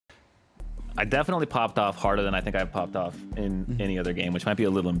I definitely popped off harder than I think I've popped off in any other game, which might be a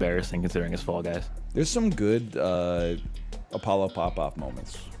little embarrassing considering it's Fall Guys. There's some good Apollo pop-off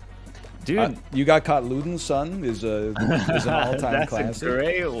moments. Dude, you got caught looting, son, is an all-time classic. That's a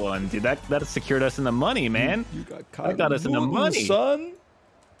great one, dude. That secured us in the money, man. You got caught. That got us in the money, son.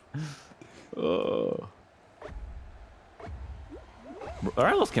 Oh.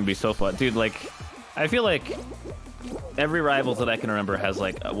 Rivals can be so fun, dude. Like, I feel like every Rivals that I can remember has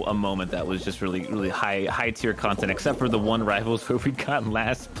like a moment that was just really high tier content, except for the one Rivals where we got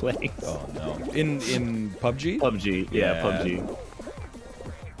last place. Oh no! In PUBG? PUBG, yeah. PUBG.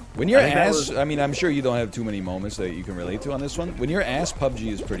 When you're ass, I mean, I'm sure you don't have too many moments that you can relate to on this one. When you're ass, PUBG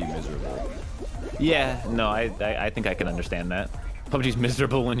is pretty miserable. Yeah, no, I think I can understand that. PUBG's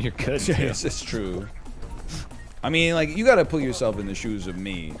miserable when you're good. Yes, it's true. I mean, like, you gotta put yourself in the shoes of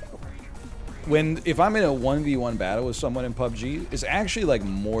me. If I'm in a 1v1 battle with someone in PUBG, it's actually like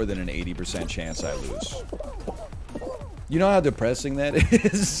more than an 80% chance I lose. You know how depressing that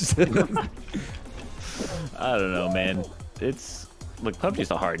is? I don't know, man. Look, PUBG's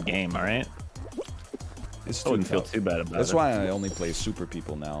a hard game, all right? I wouldn't feel too bad about it. That's why I only play super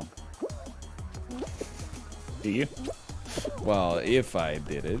people now. Do you? Well, if I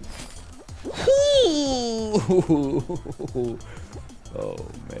did it. Oh,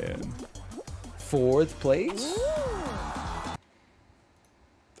 man. 4th place?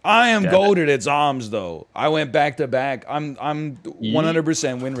 I am goated at Zoms, though. I went back-to-back. I'm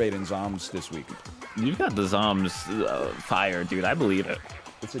 100% win rate in Zoms this week. You've got the Zoms fire, dude. I believe it.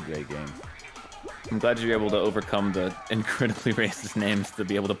 It's a great game. I'm glad you're able to overcome the incredibly racist names to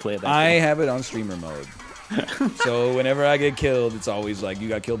be able to play that I game. have it on streamer mode. So whenever I get killed, it's always like, you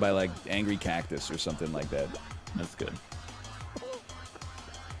got killed by like Angry Cactus or something like that. That's good.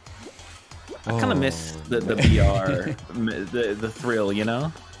 I kind of miss the VR, the thrill, you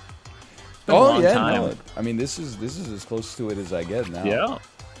know? Oh yeah, no. I mean, this is as close to it as I get now. Yeah.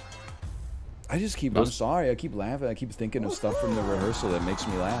 I just keep. I'm sorry. I keep laughing. I keep thinking of stuff from the rehearsal that makes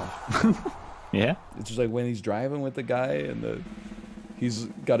me laugh. Yeah. It's just like when he's driving with the guy and he's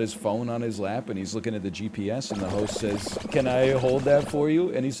got his phone on his lap and he's looking at the GPS and the host says, "Can I hold that for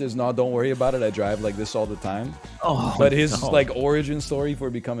you?" And he says, "No, don't worry about it. I drive like this all the time." Oh. But his like origin story for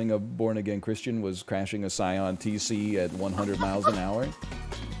becoming a born again Christian was crashing a Scion TC at 100 miles an hour.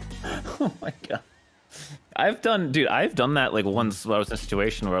 Oh my god. I've done that like once when I was in a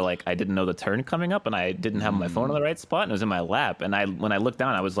situation where like I didn't know the turn coming up and I didn't have my phone on the right spot and it was in my lap and when I looked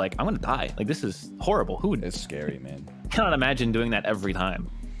down I was like, I'm gonna die. Like, this is horrible. Who would? It's scary, man. Cannot imagine doing that every time.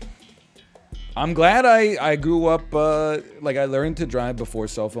 I'm glad I grew up like I learned to drive before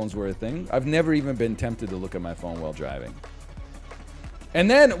cell phones were a thing. I've never even been tempted to look at my phone while driving. And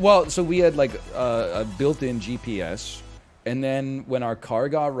then, well, so we had like a built-in GPS. And then when our car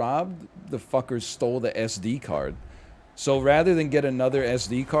got robbed, the fuckers stole the SD card. So rather than get another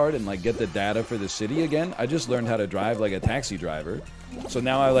SD card and like get the data for the city again, I just learned how to drive like a taxi driver. So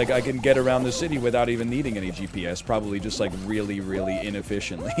now I can get around the city without even needing any GPS, probably just like really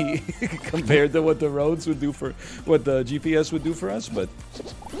inefficiently compared to what the roads would do for what the GPS would do for us. But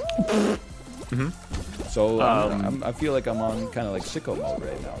so I feel like I'm on kind of like sicko mode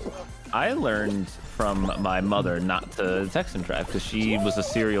right now. I learned from my mother not to text and drive because she was a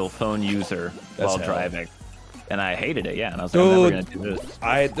serial phone user while driving, and I hated it. Yeah, and I was like, I'm never gonna do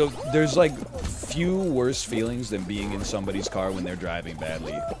this. There's like few worse feelings than being in somebody's car when they're driving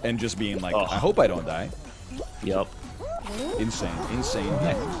badly and just being like, I hope I don't die. Yep. Insane.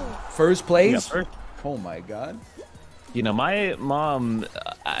 First place. Yeah, oh my god. You know, my mom,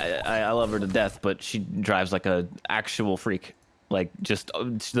 I love her to death, but she drives like a actual freak. Like, just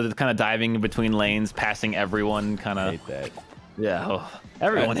kind of diving in between lanes, passing everyone, kind of. Hate that. Yeah,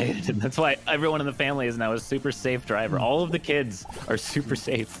 everyone hated him. That's why everyone in the family is now a super safe driver. All of the kids are super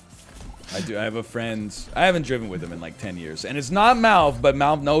safe. I do. I have a friend. I haven't driven with him in like 10 years. And it's not Malv, but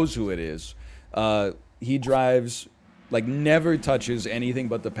Malv knows who it is. He drives, like, never touches anything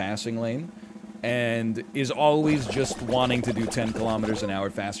but the passing lane. And is always just wanting to do 10 kilometers an hour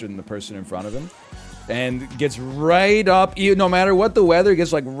faster than the person in front of him. And gets right up, no matter what the weather,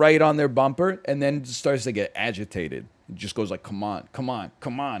 gets like right on their bumper, and then starts to get agitated. It just goes like, come on, come on,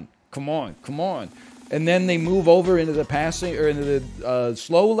 come on, come on, come on. And then they move over into the passing, or into the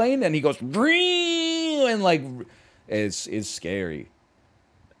slow lane, and he goes, and like, it's scary.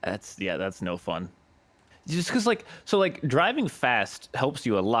 That's no fun. Just because, like, so, like, driving fast helps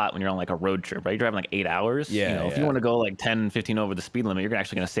you a lot when you're on, like, a road trip, right? You're driving, like, 8 hours. Yeah, you know, if you want to go, like, 10, 15 over the speed limit, you're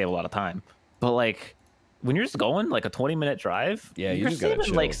actually going to save a lot of time. But, like, when you're just going, like, a 20-minute drive, yeah, you're just gotta saving,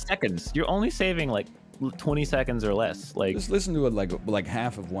 chill. like, seconds. You're only saving, like, 20 seconds or less. Like, just listen to it like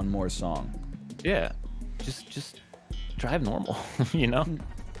half of one more song. Yeah, just drive normal, you know?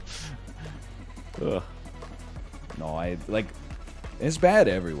 Ugh. No, it's bad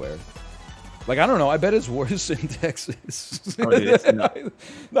everywhere. Like, I don't know. I bet it's worse in Texas. Oh, dude, it's not to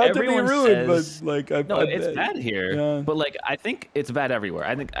be rude, but like, it's bad here. Yeah. But like, I think it's bad everywhere.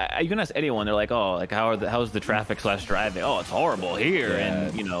 I think you can ask anyone. They're like, oh, like how's the traffic / driving? Oh, it's horrible here,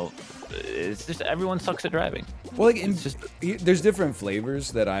 and you know, it's just everyone sucks at driving. Well, like there's different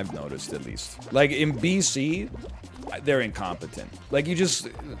flavors that I've noticed at least. Like in BC, they're incompetent. Like you just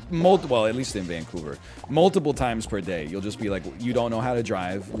well, at least in Vancouver, multiple times per day, you'll just be like, you don't know how to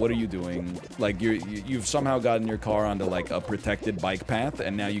drive. What are you doing? Like you've somehow gotten your car onto like a protected bike path,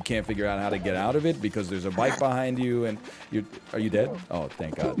 and now you can't figure out how to get out of it because there's a bike behind you. And are you dead? Oh,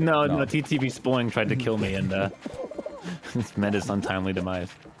 thank God. No. TTV Spoiling tried to kill me, and it's met his untimely demise.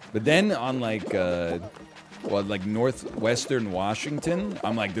 But then on like northwestern Washington,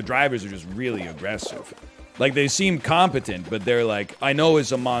 I'm like, the drivers are just really aggressive. Like, they seem competent, but they're like, I know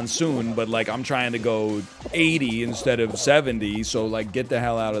it's a monsoon, but like, I'm trying to go 80 instead of 70, so like, get the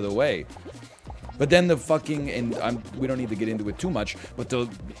hell out of the way. But then the fucking, we don't need to get into it too much, but the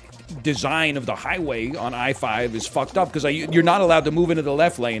design of the highway on I-5 is fucked up because you're not allowed to move into the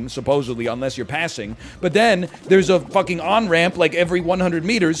left lane, supposedly, unless you're passing. But then there's a fucking on-ramp like every 100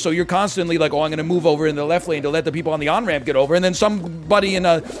 meters, so you're constantly like, oh, I'm going to move over in the left lane to let the people on the on-ramp get over, and then somebody in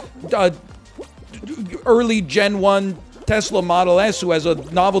a early Gen 1 Tesla Model S who has a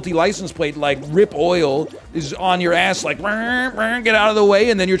novelty license plate like Rip Oil is on your ass like, get out of the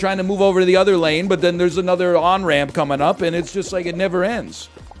way, and then you're trying to move over to the other lane, but then there's another on-ramp coming up, and it's just like it never ends.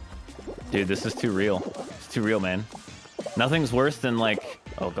 Dude, this is too real. It's too real, man. Nothing's worse than like,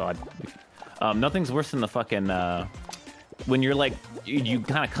 oh God. Nothing's worse than the fucking, when you're like, you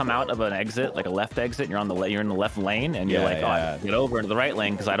kind of come out of an exit, like a left exit, and you're in the left lane, and you're like, oh, I have to get over into the right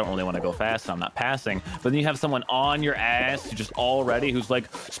lane because I don't really want to go fast, so I'm not passing. But then you have someone on your ass just already who's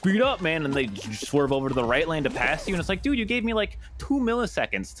like, speed up, man, and they swerve over to the right lane to pass you, and it's like, dude, you gave me like 2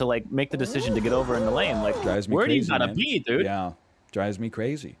 milliseconds to like make the decision to get over in the lane. Like, where do you gotta be, dude? Yeah, drives me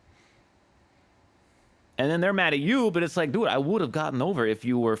crazy. And then they're mad at you, but it's like, dude, I would have gotten over if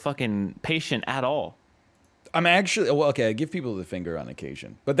you were fucking patient at all. I'm actually, well, okay, I give people the finger on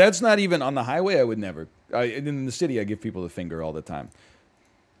occasion. But that's not even on the highway, I would never. In the city, I give people the finger all the time.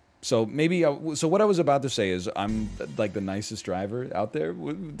 So maybe, so what I was about to say is I'm like the nicest driver out there.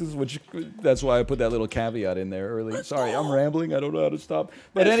 That's why I put that little caveat in there early. Sorry, I'm rambling. I don't know how to stop.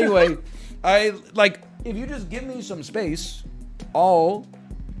 But anyway, if you just give me some space, I'll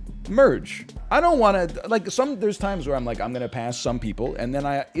merge. I don't want to, like, there's times where I'm like, I'm going to pass some people, and then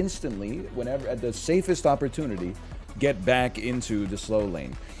I instantly, whenever, at the safest opportunity, get back into the slow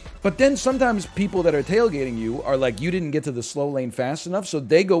lane. But then sometimes people that are tailgating you are like, you didn't get to the slow lane fast enough, so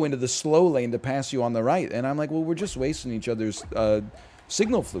they go into the slow lane to pass you on the right. And I'm like, well, we're just wasting each other's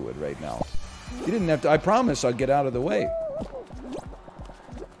signal fluid right now. You didn't have to, I promise I'll get out of the way.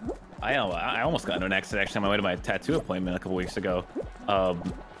 I almost got into an accident actually on my way to my tattoo appointment a couple weeks ago.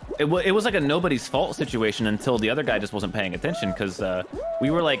 It was like a nobody's fault situation until the other guy just wasn't paying attention because we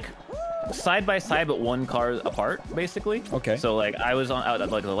were like side by side but one car apart basically. Okay. So like I was out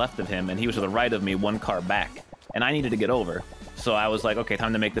at like the left of him and he was to the right of me, one car back, and I needed to get over. So I was like, okay,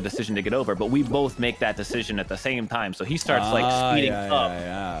 time to make the decision to get over. But we both make that decision at the same time. So he starts like speeding up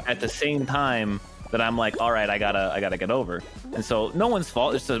at the same time that I'm like, all right, I gotta get over. And so no one's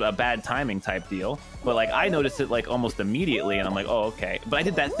fault. It's just a bad timing type deal. But like I noticed it like almost immediately, and I'm like, oh, okay. But I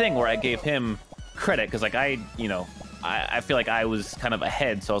did that thing where I gave him credit because like I feel like I was kind of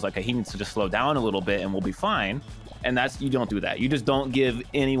ahead. So I was like, okay, he needs to just slow down a little bit and we'll be fine. And you don't do that. You just don't give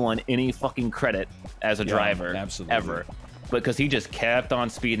anyone any fucking credit as a driver, absolutely. Ever. Because he just kept on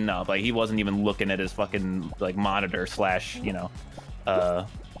speeding up. Like he wasn't even looking at his fucking like monitor /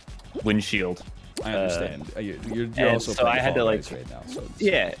 windshield. I understand. You're also so I had to like right now. So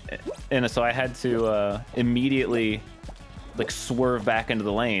yeah, and so I had to immediately like swerve back into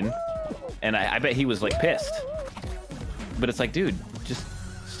the lane, and I bet he was like pissed. But it's like, dude, just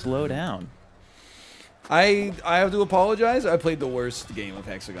slow down. I have to apologize. I played the worst game of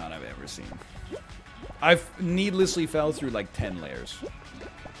Hexagon I've ever seen. I've needlessly fell through like 10 layers.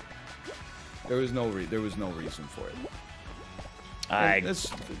 There was no reason for it.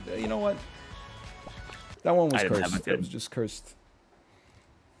 You know what? That one was cursed. It was just cursed.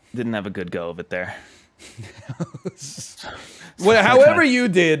 Didn't have a good go of it there. Well, however you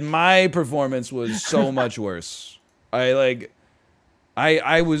did, my performance was so much worse. I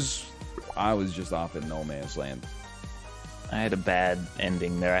was just off in no man's land. I had a bad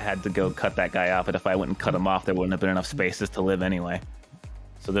ending there. I had to go cut that guy off, but if I wouldn't cut him off, there wouldn't have been enough spaces to live anyway.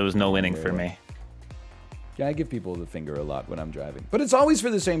 So there was no winning for me. Yeah, I give people the finger a lot when I'm driving. But it's always for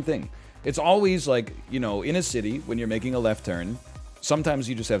the same thing. It's always like, you know, in a city, when you're making a left turn, sometimes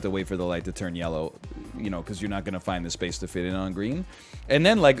you just have to wait for the light to turn yellow, you know, because you're not going to find the space to fit in on green. And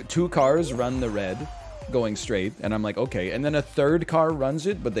then, like, 2 cars run the red going straight, and I'm like, okay. And then a 3rd car runs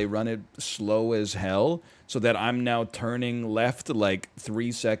it, but they run it slow as hell, so that I'm now turning left, like,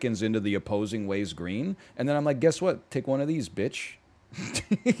 3 seconds into the opposing way's green. And then I'm like, guess what? Take one of these, bitch.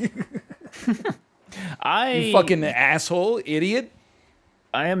 You fucking asshole, idiot.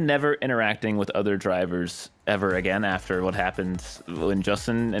 I am never interacting with other drivers ever again after what happened when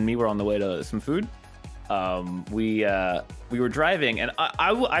Justin and me were on the way to some food. We were driving, and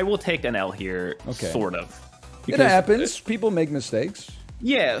I will take an L here, sort of. It happens. People make mistakes.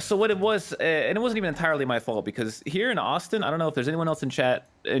 Yeah, so what it was, and it wasn't even entirely my fault, because here in Austin, I don't know if there's anyone else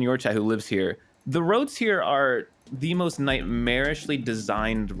in your chat who lives here, the roads here are the most nightmarishly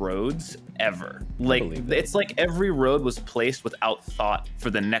designed roads ever. Like, it's like every road was placed without thought for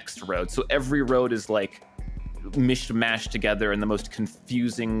the next road. So every road is like mishmashed together in the most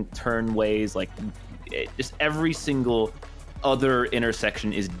confusing turnways. Like, just every single other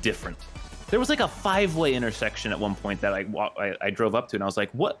intersection is different. There was like a 5-way intersection at one point that I drove up to, and I was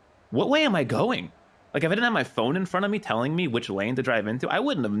like, what way am I going? Like, if I didn't have my phone in front of me telling me which lane to drive into, I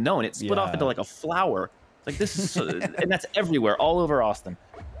wouldn't have known. It split off into like a flower. Like, this is, and that's everywhere, all over Austin.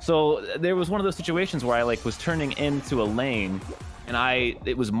 So there was one of those situations where I like was turning into a lane, and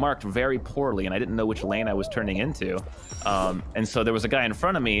it was marked very poorly, and I didn't know which lane I was turning into. And so there was a guy in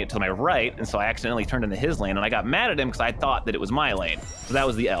front of me to my right, and so I accidentally turned into his lane, and I got mad at him because I thought that it was my lane. So that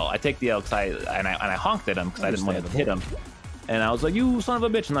was the L. I take the L because I honked at him because I didn't want to hit him. And I was like, you son of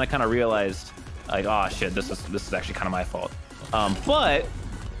a bitch, and then I kind of realized, like, oh shit, this is actually kind of my fault. But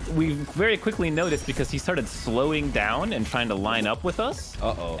we very quickly noticed, because he started slowing down and trying to line up with us.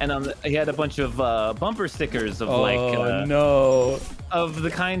 And he had a bunch of bumper stickers of no, of the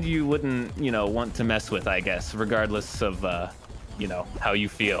kind you wouldn't, you know, want to mess with, I guess, regardless of you know, how you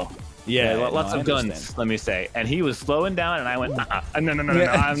feel. Yeah, lots of guns, let me say. And he was slowing down, and I went, no, I'm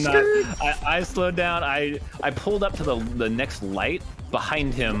not. I slowed down. I pulled up to the next light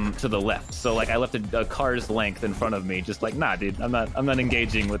behind him to the left. So like I left a car's length in front of me, just like, nah, dude, I'm not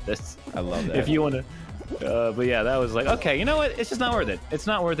engaging with this. I love that. If you want to, but yeah, that was like, okay, you know what? It's just not worth it. It's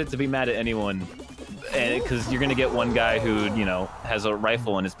not worth it to be mad at anyone, because you're gonna get one guy who, you know, has a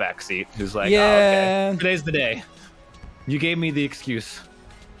rifle in his backseat who's like, yeah, oh, okay, today's the day. You gave me the excuse.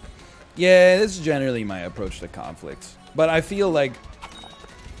 Yeah, this is generally my approach to conflicts. But I feel like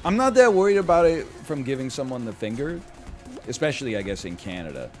I'm not that worried about it from giving someone the finger, especially, I guess, in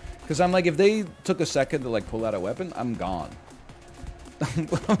Canada. Because I'm like, if they took a second to, like, pull out a weapon, I'm gone. I'm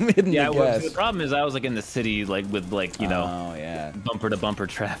hitting the gas. The problem is I was, like, in the city, like, with, like, you know, bumper-to-bumper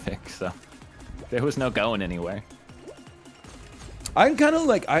traffic, so there was no going anywhere. I'm kind of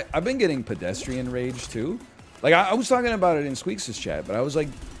like, I've been getting pedestrian rage, too. Like, I was talking about it in Squeaks' chat, but I was like,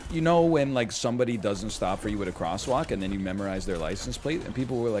 you know when, like, somebody doesn't stop for you at a crosswalk and then you memorize their license plate? And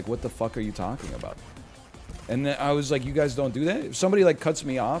people were like, what the fuck are you talking about? And then I was like, you guys don't do that? If somebody, like, cuts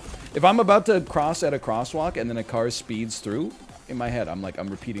me off, if I'm about to cross at a crosswalk and then a car speeds through, in my head, I'm like, I'm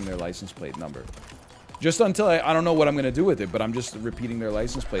repeating their license plate number. Just until I don't know what I'm going to do with it, but I'm just repeating their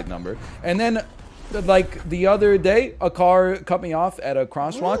license plate number. And then, like, the other day, a car cut me off at a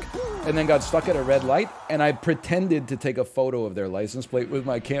crosswalk and then got stuck at a red light, and I pretended to take a photo of their license plate with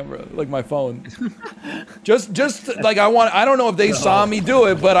my camera, like my phone. just like I don't know if they saw me do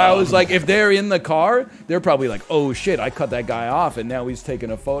it, but I was like, if they're in the car, they're probably like, oh shit, I cut that guy off and now he's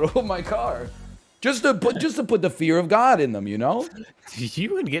taking a photo of my car. Just to put the fear of God in them, you know?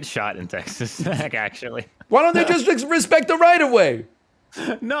 You would get shot in Texas, actually. Why don't they just respect the right of way?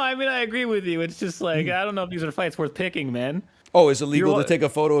 No, I mean, I agree with you. It's just like, I don't know if these are fights worth picking, man. Oh, it's illegal to take a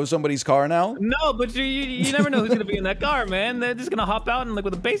photo of somebody's car now? No, but you never know who's going to be in that car, man. They're just going to hop out and, like,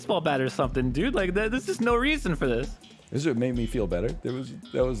 with a baseball bat or something, dude. Like, there's just no reason for this. This made me feel better.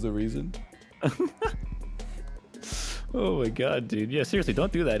 That was the reason. Oh, my God, dude. Yeah, seriously,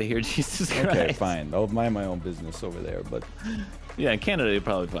 don't do that here. Jesus Christ. Okay, fine. I'll mind my own business over there, but... Yeah, in Canada, you're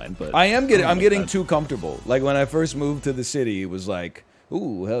probably fine, but... I'm getting too comfortable. Like, when I first moved to the city, it was like...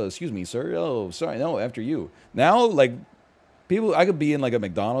 Ooh, hell, excuse me, sir. Oh, sorry. No, after you. Now, like, people, I could be in, like, a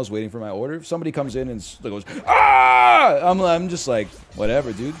McDonald's waiting for my order. If somebody comes in and goes, ah! I'm just like,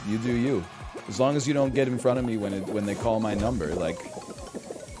 whatever, dude. You do you. As long as you don't get in front of me when they call my number, like,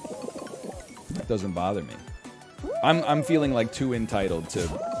 it doesn't bother me. I'm feeling, like, too entitled to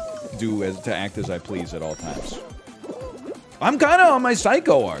act as I please at all times. I'm kind of on my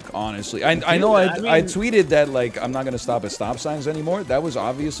psycho arc, honestly. I know I mean, tweeted that, like, I'm not going to stop at stop signs anymore. That was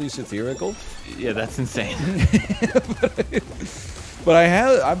obviously satirical. Yeah, that's insane. But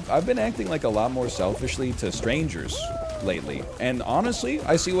I've been acting like a lot more selfishly to strangers lately. And honestly,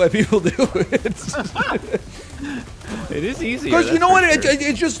 I see why people do it. It is easier. Because you know what?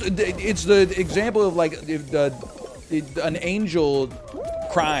 It's the example of, like, an angel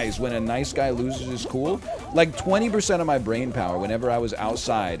cries when a nice guy loses his cool. Like 20% of my brain power whenever I was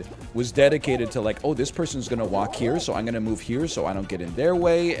outside was dedicated to, like, oh, this person's gonna walk here, so I'm gonna move here so I don't get in their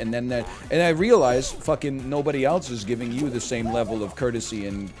way. And then I realized fucking nobody else is giving you the same level of courtesy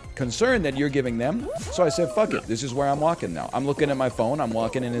and concern that you're giving them. So I said, fuck it, this is where I'm walking now. I'm looking at my phone, I'm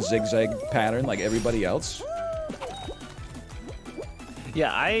walking in a zigzag pattern like everybody else.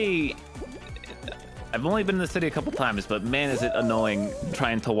 Yeah, I've only been in the city a couple times, but man, is it annoying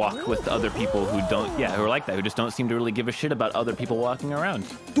trying to walk with other people who who are like that, who just don't seem to really give a shit about other people walking around.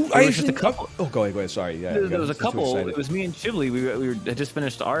 Dude, I was just a couple. Oh, go ahead. Sorry. Yeah, There was a couple. It was me and Chibli. We had just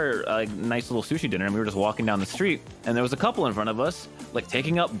finished our nice little sushi dinner, and we were just walking down the street, and there was a couple in front of us, like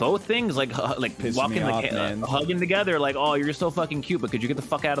taking up both things, like walking, hugging together, like, oh, you're so fucking cute, but could you get the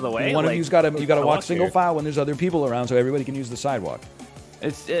fuck out of the way? One of you's got to walk single file when there's other people around, so everybody can use the sidewalk.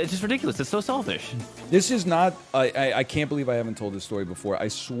 It's just ridiculous. It's so selfish. This is not... I can't believe I haven't told this story before. I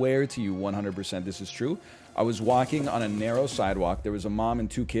swear to you 100% this is true. I was walking on a narrow sidewalk. There was a mom and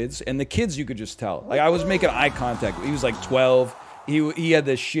 2 kids. And the kids, you could just tell. Like, I was making eye contact. He was like 12. He had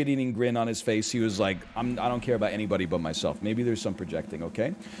this shit-eating grin on his face. He was like, I don't care about anybody but myself. Maybe there's some projecting,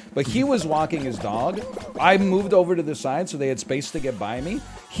 okay? But he was walking his dog. I moved over to the side so they had space to get by me.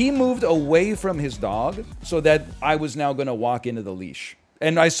 He moved away from his dog so that I was now going to walk into the leash.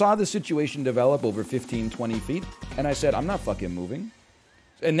 And I saw the situation develop over 15, 20 feet. And I said, I'm not fucking moving.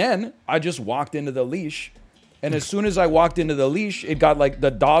 And then I just walked into the leash. And as soon as I walked into the leash, it got like, the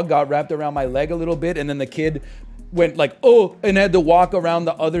dog got wrapped around my leg a little bit. And then the kid went like, oh, and had to walk around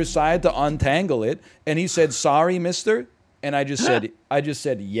the other side to untangle it. And he said, sorry, mister. And I just said,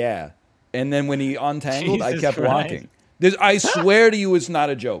 yeah. And then when he untangled, Jesus I kept Christ. Walking. I swear to you, it's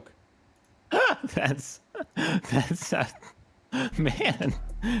not a joke. That's man.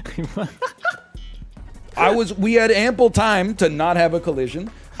 We had ample time to not have a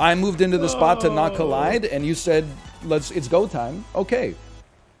collision. I moved into the spot to not collide, and you said, it's go time. Okay.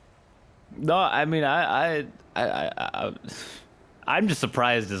 No, I mean, I'm just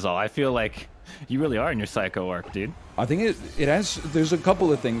surprised is all. I feel like you really are in your psycho arc, dude. I think there's a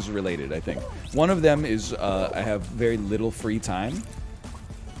couple of things related, I think. One of them is I have very little free time,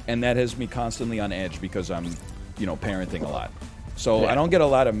 and that has me constantly on edge because I'm parenting a lot. So yeah. I don't get a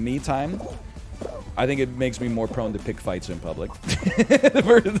lot of me time. I think it makes me more prone to pick fights in public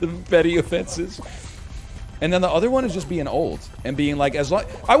for the petty offenses. And then the other one is just being old and being like,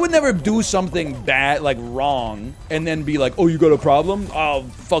 I would never do something bad, like wrong, and then be like, oh, you got a problem? I'll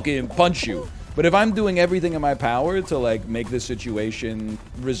fucking punch you. But if I'm doing everything in my power to like make this situation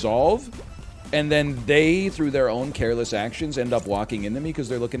resolve, and then they, through their own careless actions, end up walking into me because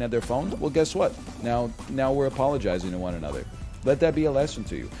they're looking at their phone, well, guess what? Now we're apologizing to one another. Let that be a lesson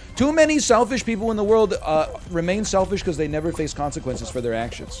to you. Too many selfish people in the world remain selfish because they never face consequences for their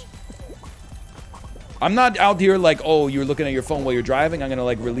actions. I'm not out here like, oh, you're looking at your phone while you're driving. I'm going to,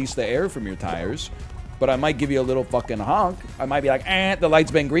 like, release the air from your tires. But I might give you a little fucking honk. I might be like, the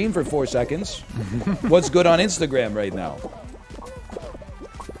light's been green for 4 seconds. What's good on Instagram right now?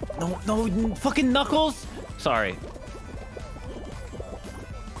 No, fucking Knuckles. Sorry.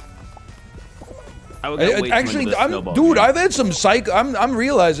 Actually, I've had some I'm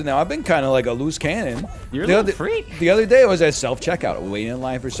realizing now, I've been kind of like a loose cannon. You're a little freak. The other day I was at self-checkout, waiting in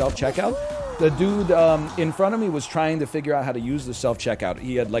line for self-checkout. The dude in front of me was trying to figure out how to use the self-checkout.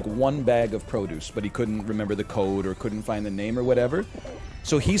 He had like 1 bag of produce, but he couldn't remember the code or couldn't find the name or whatever.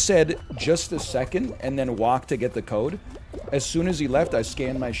 So he said, just a second, and then walked to get the code. As soon as he left, I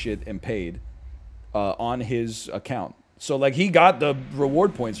scanned my shit and paid on his account. So, like, he got the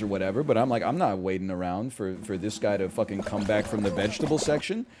reward points or whatever, but I'm like, I'm not waiting around for this guy to fucking come back from the vegetable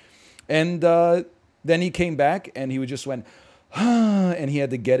section. And then he came back, and he just went, and he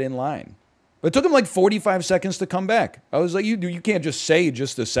had to get in line. It took him, like, 45 seconds to come back. I was like, you can't just say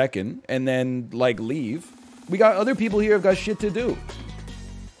just a second and then, like, leave. We got other people here who've got shit to do.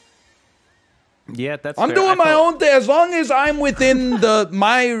 Yeah, that's I'm doing my own thing. As long as I'm within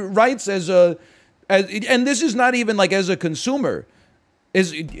my rights and this is not even like as a consumer.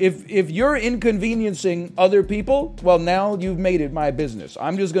 If you're inconveniencing other people, well, now you've made it my business.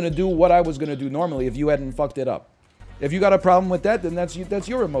 I'm just going to do what I was going to do normally if you hadn't fucked it up. If you got a problem with that, then that's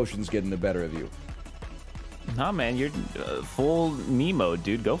your emotions getting the better of you. Nah, man, you're full me mode,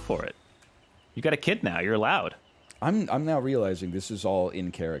 dude. Go for it. You got a kid now. You're allowed. I'm now realizing this is all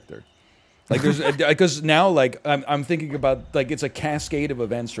in character. Like there's because now like I'm thinking about like it's a cascade of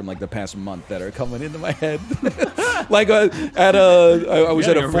events from like the past month that are coming into my head. Like I was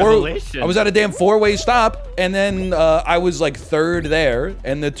at a damn four-way stop, and then I was like third there,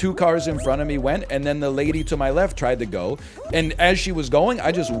 and the two cars in front of me went, and then the lady to my left tried to go, and as she was going,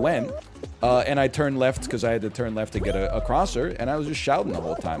 I just went. And I turned left because I had to turn left to get across her, and I was just shouting the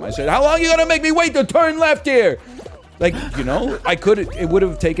whole time. I said, "How long are you gonna make me wait to turn left here?" Like, you know, it would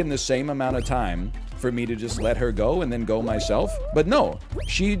have taken the same amount of time for me to just let her go and then go myself. But no,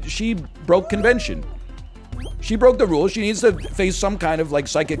 she broke convention. She broke the rules. She needs to face some kind of like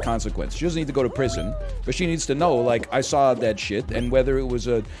psychic consequence. She doesn't need to go to prison, but she needs to know, like, I saw that shit, and whether it was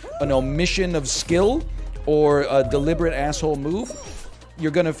an omission of skill or a deliberate asshole move, you're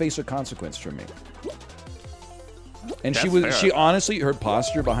gonna face a consequence from me. And she honestly, her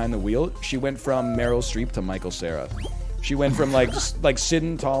posture behind the wheel, she went from Meryl Streep to Michael Cera. She went from like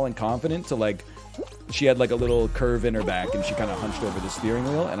sitting tall and confident to like, she had like a little curve in her back, and she kind of hunched over the steering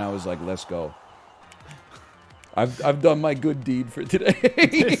wheel, and I was like, let's go. I've done my good deed for today.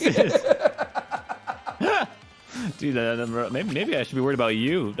 Dude, maybe I should be worried about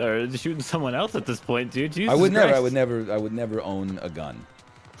you or shooting someone else at this point, dude. Jesus I would Christ. never own a gun.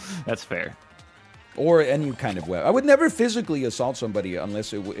 That's fair. Or any kind of weapon. I would never physically assault somebody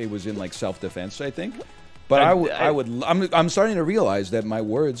unless it was in like self-defense, I think. But I'm starting to realize that my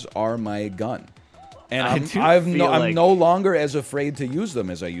words are my gun, and I'm no longer as afraid to use them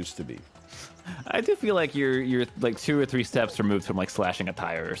as I used to be. I do feel like you're like 2 or 3 steps removed from like slashing a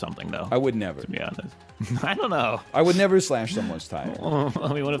tire or something, though. I would never. To be honest, I don't know. I would never slash someone's tire.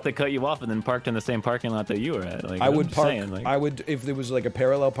 I mean, what if they cut you off and then parked in the same parking lot that you were at? Like, I would park. I would, if there was like a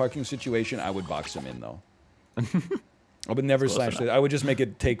parallel parking situation, I would box them in though. I would never slash it. I would just make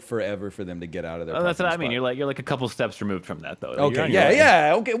it take forever for them to get out of their. Oh, that's what I mean. You're like a couple steps removed from that, though. Okay,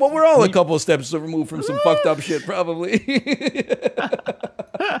 yeah. Okay, well, we're all a couple steps removed from some fucked up shit, probably.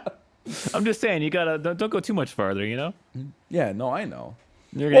 I'm just saying, you gotta don't go too much farther, you know? Yeah, no, I know.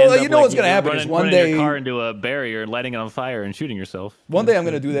 Well, you know what's gonna happen is one day your car into a barrier, lighting it on fire, and shooting yourself. One day I'm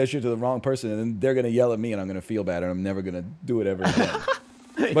gonna do that shit to the wrong person, and then they're gonna yell at me, and I'm gonna feel bad, and I'm never gonna do it ever again.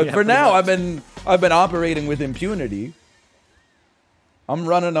 But yeah, for now, I've been operating with impunity. I'm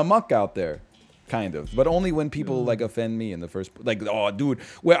running amok out there, kind of, but only when people like offend me in the first. Like, oh, dude,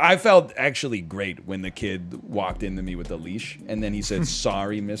 where I felt actually great when the kid walked into me with the leash, and then he said,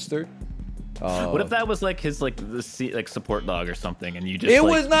 "Sorry, mister." What if that was like his like support dog or something, and you just it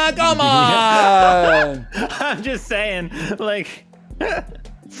was not. Come on. I'm just saying, like,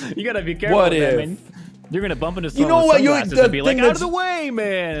 you gotta be careful. What with if? That, man. You're gonna bump into someone. You know what? You're be like, out of the way,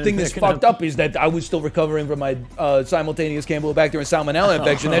 man. The thing that's fucked up is that I was still recovering from my simultaneous Campylobacter and Salmonella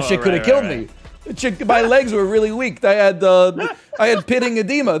infection. That shit could have killed me. My legs were really weak. I had pitting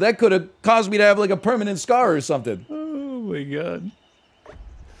edema. That could have caused me to have like a permanent scar or something. Oh my god.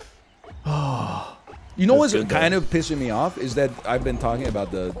 You know what's kind of pissing me off is that I've been talking about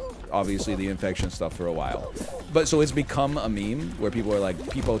obviously the infection stuff for a while, but so it's become a meme where people are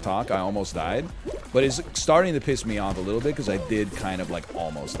like, "People talk, I almost died," but it's starting to piss me off a little bit because I did kind of like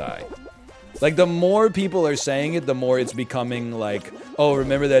almost die. Like the more people are saying it, the more it's becoming like, "Oh,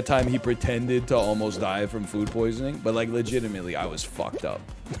 remember that time he pretended to almost die from food poisoning?" But like legitimately, I was fucked up.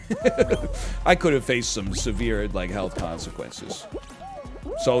 I could have faced some severe like health consequences.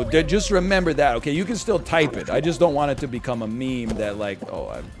 So just remember that, okay? You can still type it. I just don't want it to become a meme that like, oh,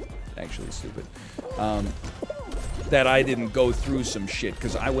 I'm actually stupid. That I didn't go through some shit,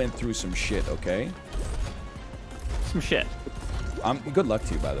 because I went through some shit, okay? Some shit. Good luck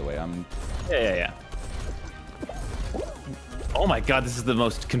to you, by the way. Yeah. Oh my god, this is the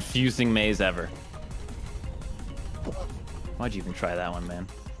most confusing maze ever. Why'd you even try that one, man?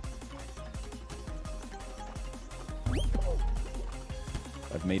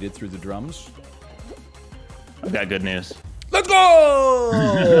 I've made it through the drums. I've got good news. Let's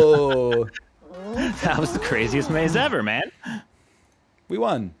go! That was the craziest maze ever, man. We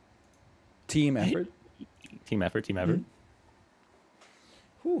won. Team effort. Team effort. Mm-hmm.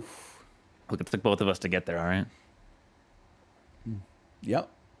 Look, it took both of us to get there, all right? Yep,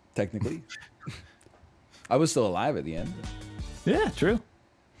 technically. I was still alive at the end. Yeah, true.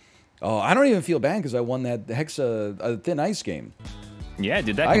 Oh, I don't even feel bad because I won that Hexa Thin Ice game. Yeah,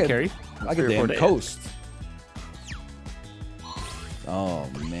 dude, that can carry. I could damn coast. Oh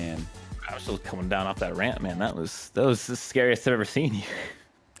man, I was still coming down off that ramp, man. That was the scariest I've ever seen you.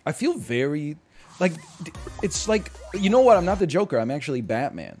 I feel very like it's like, you know what? I'm not the Joker. I'm actually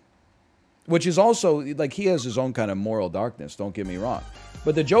Batman. which is also, like, he has his own kind of moral darkness, don't get me wrong.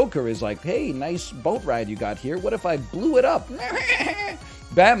 But the Joker is like, hey, nice boat ride you got here. What if I blew it up?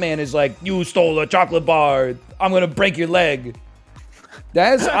 Batman is like, you stole a chocolate bar. I'm going to break your leg.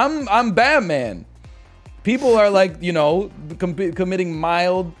 I'm Batman. People are like, you know, committing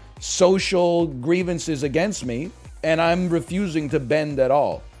mild social grievances against me, and I'm refusing to bend at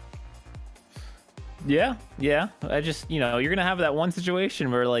all. Yeah. I just, you know, you're gonna have that one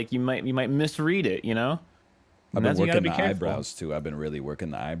situation where like you might misread it, you know. I've been working the eyebrows too. I've been really working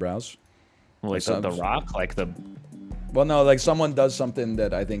the eyebrows. Like the Rock, like the. Well, no, like someone does something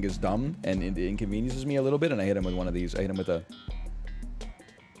that I think is dumb and it inconveniences me a little bit, and I hit him with one of these. I hit him with a.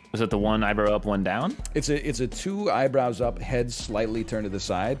 Was it the one eyebrow up, one down? It's a 2 eyebrows up, head slightly turned to the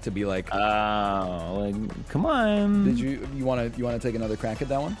side to be like. Oh, like, come on. Did you want to take another crack at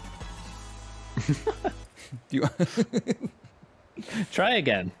that one? You try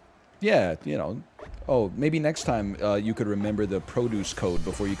again. Yeah, you know. Oh, maybe next time you could remember the produce code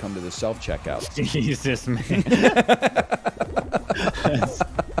before you come to the self-checkout. Jesus, man.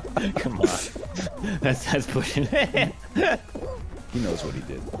 Come on. That's pushing it. He knows what he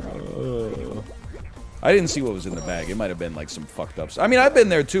did. I didn't see what was in the bag. It might have been like some fucked up stuff. I mean, I've been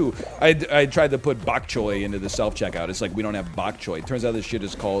there too. I tried to put bok choy into the self-checkout. It's like, we don't have bok choy. Turns out this shit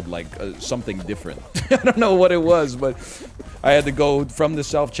is called like something different. I don't know what it was, but I had to go from the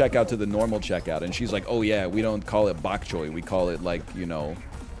self-checkout to the normal checkout. And she's like, oh yeah, we don't call it bok choy. We call it like, you know,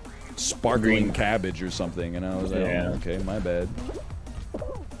 sparkling green cabbage or something. And I was like, yeah. Oh, okay, my bad.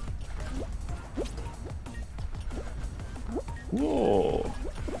 Whoa.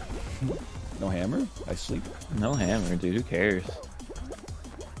 No hammer? I sleep. No hammer, dude. Who cares?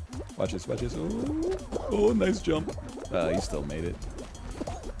 Watch this, watch this. Oh, nice jump. He still made it.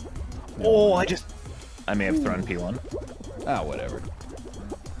 Oh, I may have thrown P1. Ah, whatever.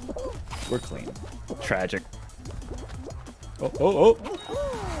 We're clean. Tragic. Oh.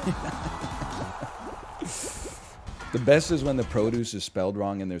 The best is when the produce is spelled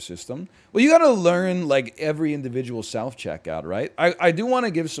wrong in their system. Well, you got to learn like every individual self-checkout, right? I do want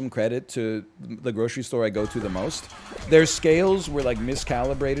to give some credit to the grocery store I go to the most. Their scales were like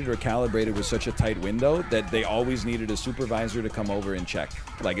miscalibrated or calibrated with such a tight window that they always needed a supervisor to come over and check.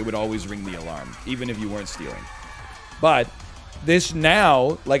 Like it would always ring the alarm, even if you weren't stealing. But this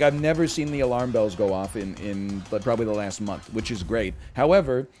now, like I've never seen the alarm bells go off in probably the last month, which is great.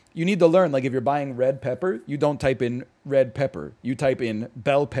 However, you need to learn, like if you're buying red pepper, you don't type in red pepper. You type in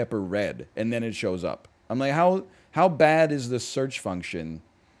bell pepper red, and then it shows up. I'm like, how bad is the search function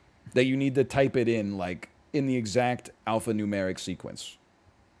that you need to type it in, like in the exact alphanumeric sequence?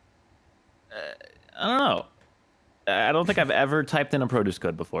 I don't know. I don't think I've ever typed in a produce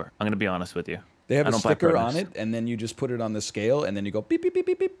code before. I'm going to be honest with you. They have a sticker on it, and then you just put it on the scale, and then you go beep, beep, beep,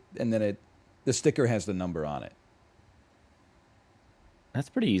 beep, beep, and then the sticker has the number on it. That's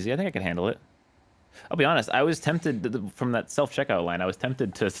pretty easy. I think I can handle it. I'll be honest. I was tempted from that self-checkout line. I was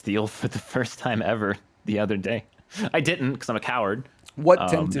tempted to steal for the first time ever the other day. I didn't because I'm a coward. What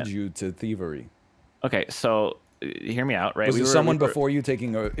tempted you to thievery? Okay, so hear me out, right? Was there someone before you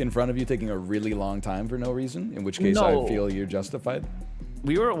in front of you taking a really long time for no reason? In which case, I feel you're justified.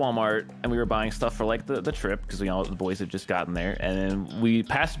 We were at Walmart and we were buying stuff for like the trip because the boys had just gotten there, and then we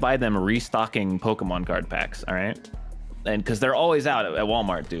passed by them restocking Pokemon card packs. All right, and because they're always out at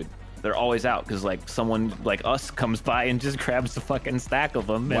Walmart, dude. They're always out because like someone like us comes by and just grabs a fucking stack of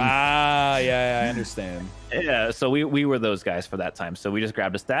them. And, wow, yeah, I understand. Yeah, so we were those guys for that time. So we just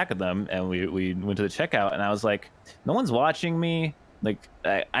grabbed a stack of them and we went to the checkout, and I was like, no one's watching me. Like,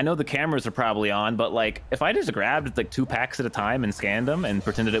 I know the cameras are probably on, but like if I just grabbed like 2 packs at a time and scanned them and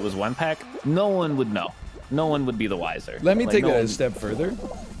pretended it was 1 pack, no one would know. No one would be the wiser. Let me take that a step further.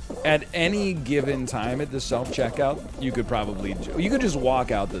 At any given time at the self-checkout, you could just walk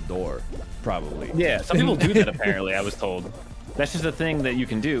out the door, probably. Yeah, some people do that apparently, I was told. That's just a thing that you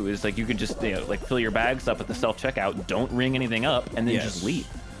can do, is like you could just, you know, like fill your bags up at the self-checkout, don't ring anything up, and then just leave.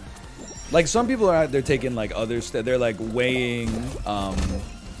 Like some people are out there taking like they're like weighing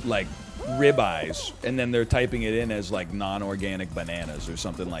like ribeyes, and then they're typing it in as like non-organic bananas or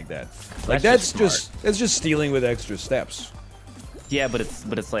something like that. Like that's just stealing with extra steps. Yeah, but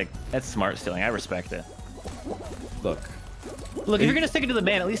it's like, that's smart stealing. I respect it. Look, if you're gonna stick it to the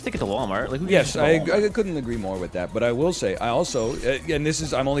man, at least stick it to Walmart. Like, yes, I couldn't agree more with that. But I will say, I also,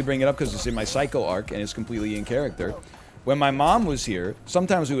 and I'm only bringing it up because it's in my Psycho arc and it's completely in character. When my mom was here,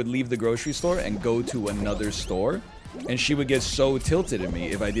 sometimes we would leave the grocery store and go to another store, and she would get so tilted at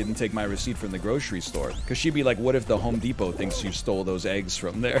me if I didn't take my receipt from the grocery store, because she'd be like, "What if the Home Depot thinks you stole those eggs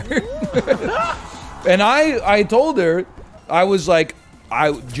from there?" And I told her, I was like,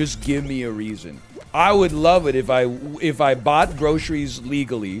 just give me a reason. I would love it if I bought groceries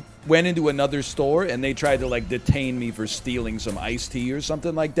legally, went into another store, and they tried to like detain me for stealing some iced tea or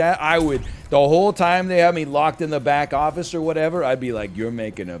something like that. I would, the whole time they have me locked in the back office or whatever, I'd be like, you're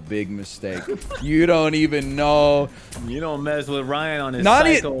making a big mistake. You don't even know. You don't mess with Ryan on his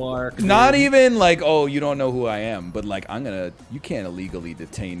psycho arc. Dude. Not even like, oh, you don't know who I am, but like, you can't illegally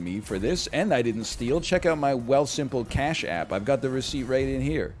detain me for this, and I didn't steal. Check out my Wealthsimple Cash app. I've got the receipt right in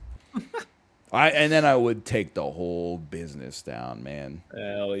here. And then I would take the whole business down, man.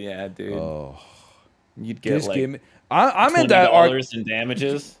 Hell yeah, dude. Oh, you'd get like give me, I'm in that $20 in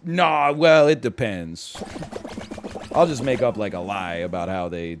damages. Nah, well, it depends. I'll just make up like a lie about how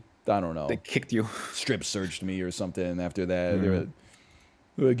I don't know. They kicked you. Strip searched me or something after that. They're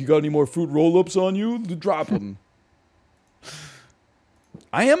like, you got any more fruit roll-ups on you? Drop them.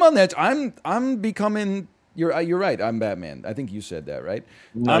 I am on that. I'm becoming. You're right. I'm Batman. I think you said that, right?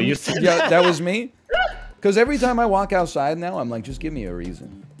 No, you said yeah, that was me. Because every time I walk outside now, I'm like, just give me a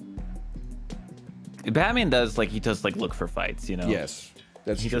reason. Batman does like look for fights, you know. Yes,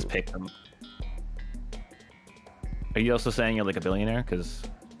 that's he true. does pick them. Are you also saying you're like a billionaire? Because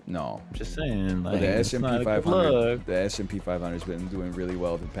no, I'm just saying. Like, but the S&P 500, the S&P 500 has been doing really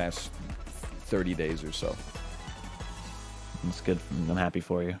well the past 30 days or so. It's good. I'm happy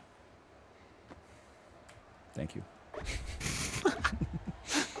for you. Thank you.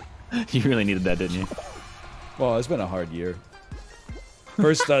 You really needed that, didn't you? Well, it's been a hard year.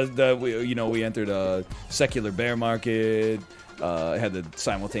 First, we entered a secular bear market. Had the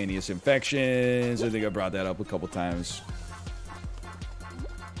simultaneous infections. I think I brought that up a couple times.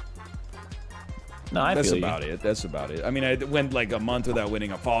 No, I That's feel about it. That's about it. I mean, I went like a month without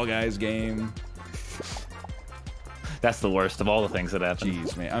winning a Fall Guys game. That's the worst of all the things that happened.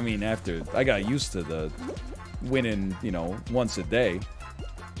 Jeez, man. I mean, after I got used to the winning, once a day.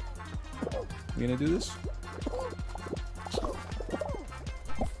 You gonna do this?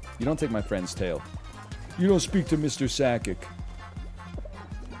 You don't take my friend's tail. You don't speak to Mr. Sakic.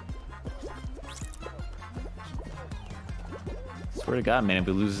 Swear to God, man, if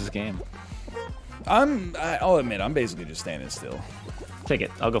we lose this game. I'll admit, I'm basically just standing still. Take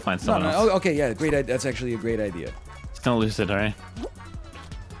it. I'll go find someone else. Oh, okay, yeah, great. That's actually a great idea. Just don't lose it, all right?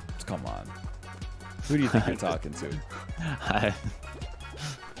 Come on. Who do you think you're talking to?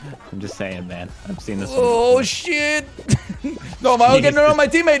 I'm just saying, man. I've seen this. Oh shit! No, my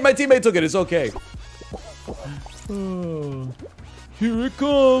teammate. My teammate took it. It's okay. Here it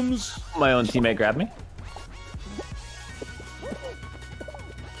comes. My own teammate grabbed me.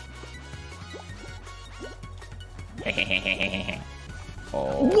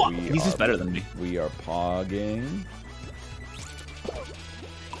 Oh, what? He's just better than me. We are pogging.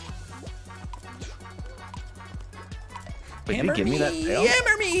 Wait, did he give me that tail?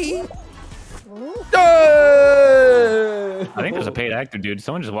 Hammer me! I think there's a paid actor, dude.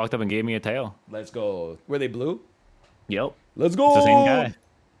 Someone just walked up and gave me a tail. Let's go. Were they blue? Yep. Let's go. It's the same guy.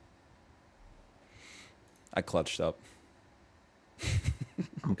 I clutched up.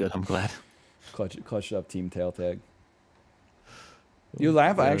 I'm good. I'm glad. Clutched up team tail tag. You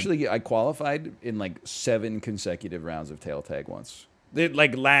laugh. I qualified in like 7 consecutive rounds of tail tag once.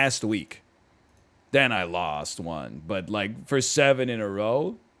 Like last week. Then I lost one. But like for 7 in a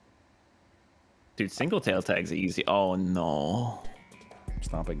row. Dude, single tail tag's easy. Oh no.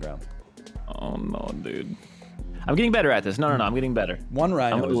 Stomping ground. Oh no, dude. I'm getting better at this. No. I'm getting better. One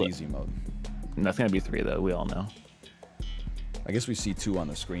rhino is easy mode. That's gonna be 3 though. We all know. I guess we see 2 on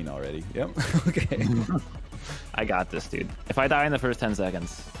the screen already. Yep. Okay. I got this, dude. If I die in the first 10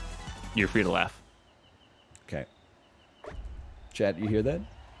 seconds, you're free to laugh. Okay. Chat, you hear that?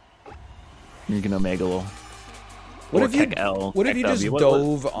 You can Omega-Lol. What if you just W.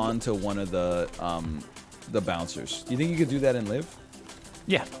 dove onto one of the bouncers? Do you think you could do that in live?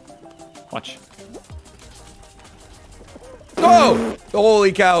 Yeah. Watch. Oh!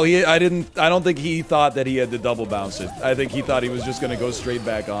 Holy cow! I don't think he thought that he had to double bounce it. I think he thought he was just gonna go straight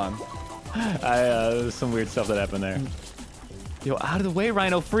back on. There's some weird stuff that happened there. Yo, out of the way,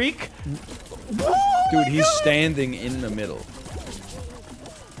 Rhino freak! Dude, he's standing in the middle.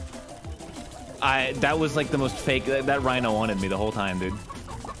 That was like the most fake. That Rhino wanted me the whole time, dude.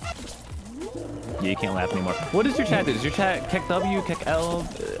 Yeah, you can't laugh anymore. What does your chat do? Does your chat kick W, kick L,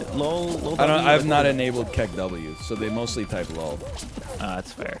 lol, lol? I've not enabled kick W, so they mostly type lol.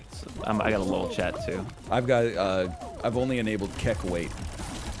 That's fair. I got a lol chat too. I've only enabled kick wait.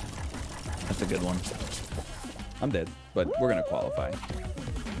 That's a good one. I'm dead, but we're gonna qualify.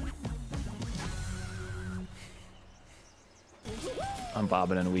 I'm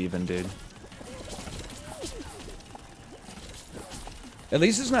bobbing and weaving, dude. At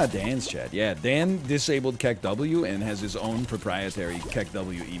least it's not Dan's chat. Yeah, Dan disabled KEKW and has his own proprietary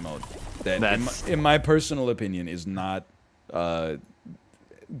KEKW emote. That, in my personal opinion, is not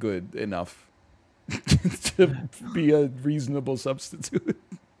good enough to be a reasonable substitute.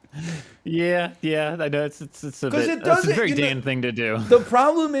 Yeah, I know it's a bit. That's a very Dan thing to do. The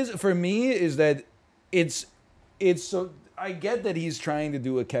problem is for me is that it's so. I get that he's trying to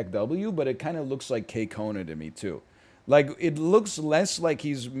do a KEKW, but it kind of looks like K-Kona to me too. Like, it looks less like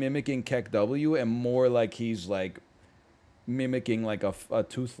he's mimicking KEKW and more like he's, like, mimicking, like, a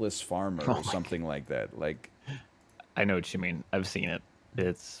toothless farmer or something like that. Like, I know what you mean. I've seen it.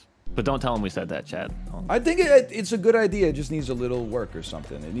 But don't tell him we said that, Chad. I think it's a good idea. It just needs a little work or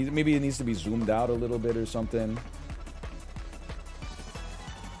something. Maybe it needs to be zoomed out a little bit or something.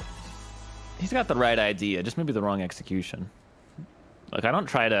 He's got the right idea, just maybe the wrong execution. Like, I don't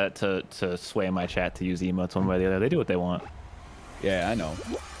try to sway my chat to use emotes one way or the other. They do what they want. Yeah, I know.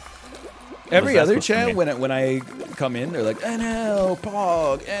 Every other chat, when I come in, they're like, NL,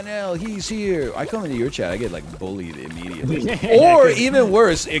 Pog, NL, he's here. I come into your chat, I get, like, bullied immediately. Or, even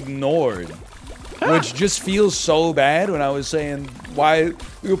worse, ignored. Which just feels so bad when I was saying, why,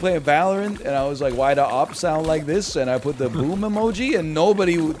 we were playing Valorant, and I was like, why the op sound like this? And I put the boom emoji, and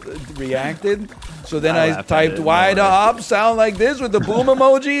nobody reacted. So then I typed, why the op sound like this with the boom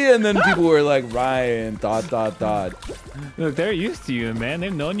emoji? And then people were like, Ryan, ... Look, they're used to you, man.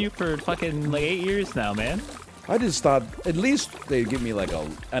 They've known you for fucking, like, 8 years now, man. I just thought, at least they'd give me, like,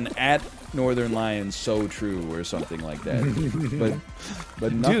 an @Northern Lions so true or something like that.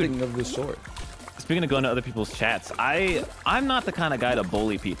 but nothing of the sort. Speaking of going to other people's chats, I'm not the kind of guy to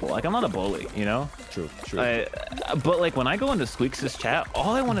bully people. Like, I'm not a bully, you know? True. But, like, when I go into Squeaks' chat,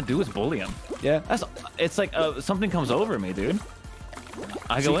 all I want to do is bully him. Yeah. It's like something comes over me, dude.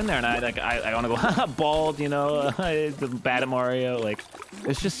 I go in there and I want to go, haha, bald, you know, bad at Mario. Like,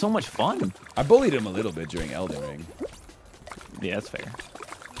 it's just so much fun. I bullied him a little bit during Elden Ring. Yeah, that's fair.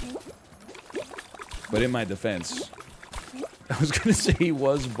 But in my defense, I was gonna say he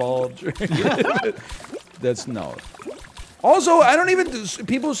was bald. That's no. Also, I don't even.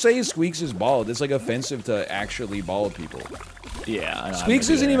 People say Squeaks is bald. It's like offensive to actually bald people. Yeah, Squeaks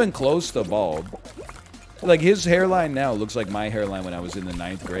isn't even close to bald. Like, his hairline now looks like my hairline when I was in the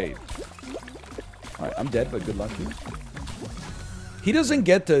 9th grade. All right, I'm dead, but good luck to you. He doesn't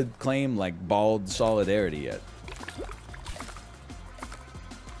get to claim like bald solidarity yet.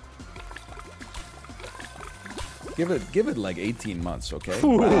 Give it like 18 months, okay?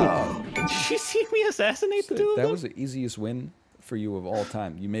 Wow. Did you see me assassinate the two of them? That was the easiest win for you of all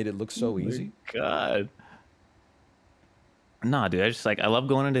time. You made it look so easy. God. Nah, dude, I love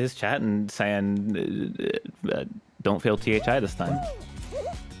going into his chat and saying, don't fail THI this time.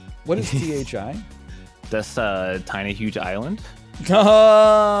 What is THI? That's Tiny Huge Island.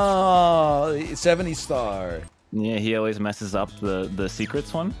 Oh, 70 star. Yeah, he always messes up the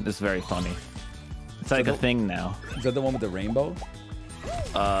secrets one. It's very funny. It's like a thing now. Is that the one with the rainbow?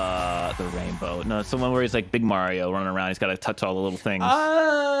 The rainbow. No, it's the one where he's like Big Mario running around. He's got to touch all the little things.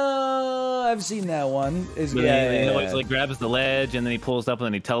 I've seen that one. Yeah. He like grabs the ledge and then he pulls up and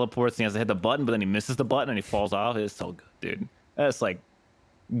then he teleports and he has to hit the button, but then he misses the button and he falls off. It's so good, dude. That's like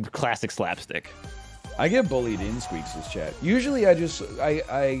classic slapstick. I get bullied in Squeaks' chat. Usually I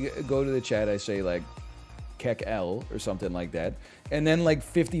go to the chat, I say like Kek L or something like that. And then like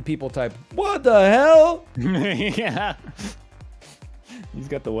 50 people type, what the hell? Yeah. He's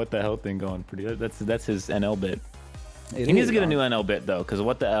got the what the hell thing going pretty good. That's his NL bit. He needs to get a new NL bit though, because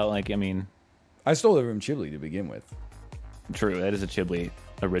what the hell, like, I mean, I stole it from Chibli to begin with. True, that is a Chibli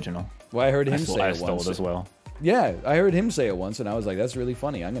original. Well, I heard him say it once. I stole it as well. Yeah, I heard him say it once, and I was like, that's really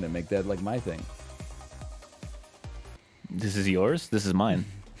funny. I'm gonna make that like my thing. This is yours. This is mine.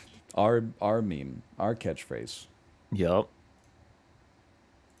 Our meme, our catchphrase. Yup.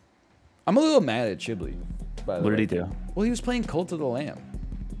 I'm a little mad at Chibli. What did he do? Well, he was playing Cult of the Lamb.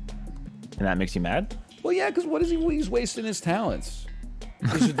 And that makes you mad? Well, yeah, because what is he? He's wasting his talents.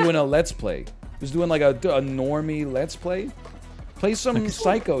 He's just doing a let's play. He's doing like a normie let's play. Play some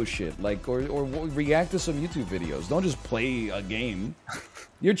psycho shit, like or react to some YouTube videos. Don't just play a game.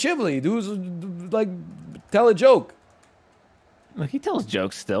 You're Chibli. Do like tell a joke. Look, he tells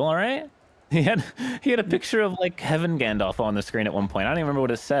jokes still, all right? He had a picture of like Heaven Gandalf on the screen at one point. I don't even remember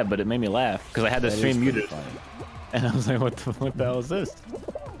what it said, but it made me laugh because I had the stream muted. Funny. And I was like, what the hell is this?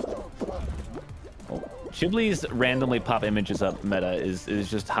 Chibli's randomly pop images up meta is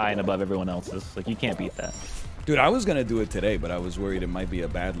just high and above everyone else's. Like, you can't beat that. Dude, I was gonna do it today, but I was worried it might be a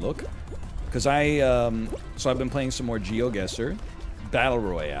bad look. Cause so I've been playing some more GeoGuessr, Battle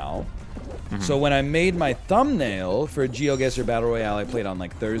Royale, So when I made my thumbnail for GeoGuessr Battle Royale I played on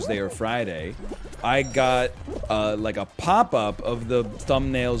like Thursday or Friday, I got like a pop-up of the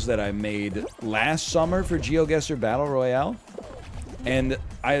thumbnails that I made last summer for GeoGuessr Battle Royale. And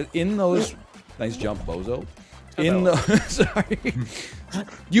in those... Nice jump, Bozo. In the... Sorry.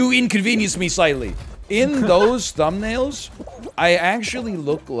 You inconvenienced me slightly. In those thumbnails, I actually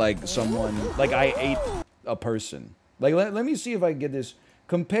look like someone... Like I ate a person. Like, let me see if I can get this...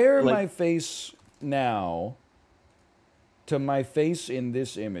 Compare my face now to my face in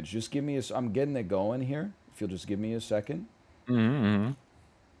this image. Just give me a... I'm getting it going here. If you'll just give me a second. I'm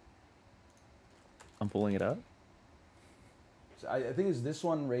pulling it up. I think it's this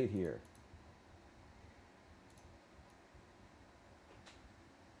one right here.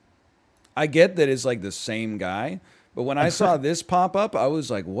 I get that it's like the same guy, but when I saw this pop up, I was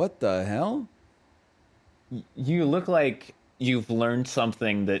like, what the hell? You look like you've learned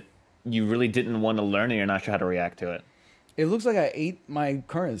something that you really didn't want to learn and you're not sure how to react to it. It looks like I ate my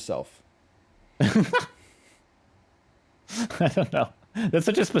current self. I don't know. That's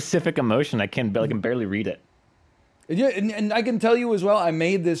such a specific emotion. I can barely read it. Yeah, and I can tell you as well, I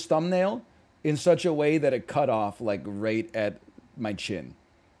made this thumbnail in such a way that it cut off like right at my chin.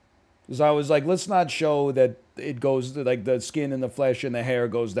 Because I was like, let's not show that it goes to, like the skin and the flesh and the hair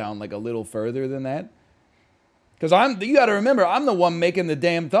goes down like a little further than that. Because you got to remember, I'm the one making the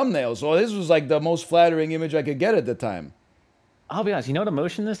damn thumbnail. So this was like the most flattering image I could get at the time. I'll be honest, you know what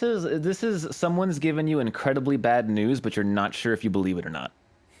emotion this is? This is someone's giving you incredibly bad news, but you're not sure if you believe it or not.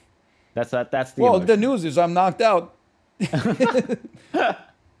 That's the Well, emotion. the news is I'm knocked out. Just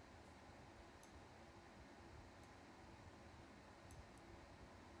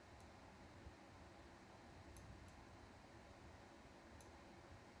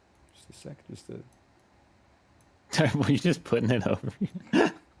a sec, just a... Were you just putting it over?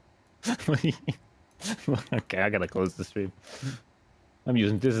 Okay, I gotta close the stream. I'm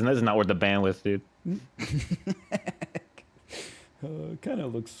using this is not worth the bandwidth, dude. Kind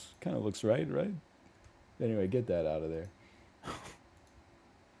of looks right? Anyway, get that out of there.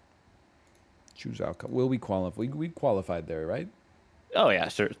 Choose outcome. Will we qualify? We qualified there, right? Oh yeah,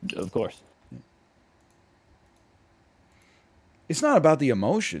 sure, of course. It's not about the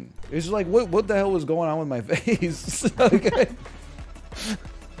emotion. It's like, what the hell was going on with my face? Okay.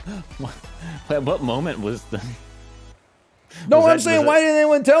 At what moment was the... No, I'm saying, why didn't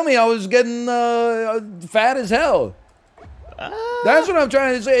anyone tell me I was getting fat as hell? That's what I'm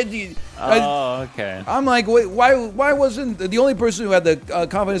trying to say. Okay. I'm like, wait, why wasn't the only person who had the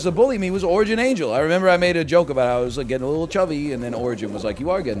confidence to bully me was Origin Angel? I remember I made a joke about how I was like, getting a little chubby, and then Origin was like, you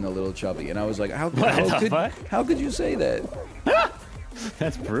are getting a little chubby. And I was like, how could you say that?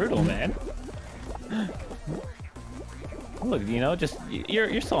 That's brutal, man. Look, you know, just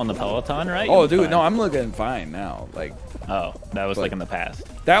you're still on the Peloton, right? Oh, dude, no, I'm looking fine now. Like, oh, that was like in the past.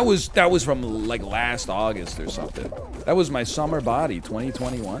 That was from like last August or something. That was my summer body,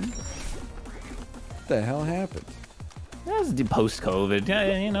 2021. What the hell happened? That was post-COVID,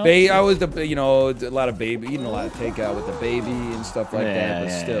 yeah, you know. I was a lot of eating a lot of takeout with the baby and stuff like that,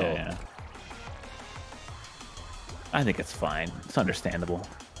 but still. Yeah. I think it's fine. It's understandable.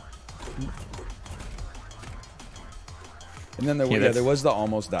 And then there was the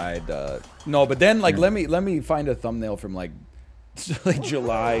almost died. No, but then like let me find a thumbnail from like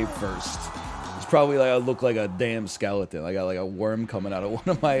July 1st. It's probably like I look like a damn skeleton. I got like a worm coming out of one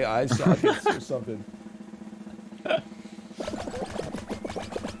of my eye sockets or something.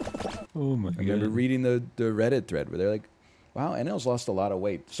 Oh my god! I remember reading the Reddit thread where they're like, "Wow, NL's lost a lot of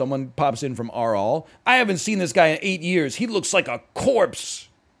weight." Someone pops in from RL. I haven't seen this guy in 8 years. He looks like a corpse.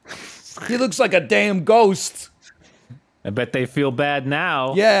 He looks like a damn ghost. I bet they feel bad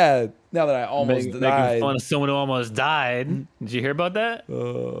now. Yeah, now that I almost died. Making fun of someone who almost died. Did you hear about that?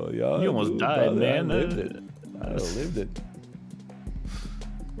 Yeah. You almost died, man. I lived it. I lived it.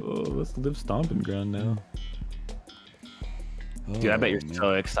 Oh, let's live stomping ground now. Dude, I bet you're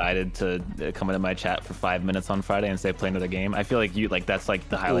so excited to come into my chat for 5 minutes on Friday and say play another game. I feel like that's like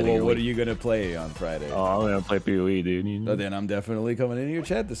the highlight of your what week. are you gonna play on Friday? Oh, I'm gonna play PoE, dude. So then I'm definitely coming into your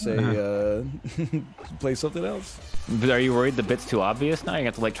chat to say play something else. But are you worried the bit's too obvious now? You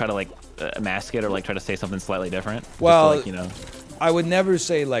have to like try to like mask it or like try to say something slightly different. Well, just to, like, I would never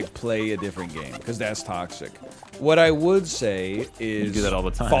say like play a different game because that's toxic. What I would say is you do that all the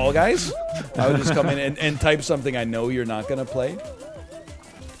time. Fall Guys. I would just come in and type something I know you're not gonna play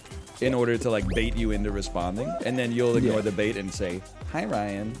in order to like bait you into responding, and then you'll ignore the bait and say, "Hi,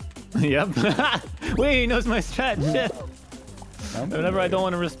 Ryan." Yep. Wait, he knows my strat. Shit. Whenever I don't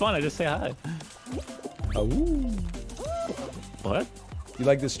want to respond, I just say hi. Oh. What? You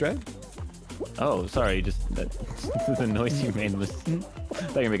like this strat? Oh, sorry. Just that the noise you made was. I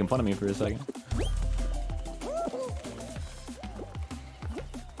thought you were making fun of me for a second.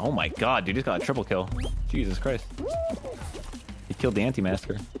 Oh my god, dude, just got a triple kill. Jesus Christ. He killed the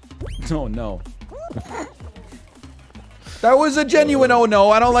anti-masker. Oh no. That was a genuine oh no.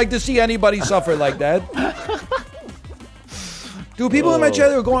 I don't like to see anybody suffer like that. Dude, people in my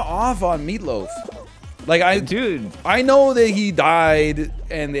chat are going off on Meatloaf. Like, dude, I know that he died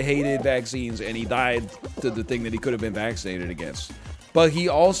and they hated vaccines and he died to the thing that he could have been vaccinated against. But he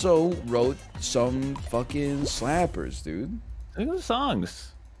also wrote some fucking slappers, dude. Look at the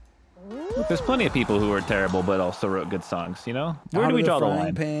songs. Look, there's plenty of people who are terrible but also wrote good songs, you know? Where do we draw the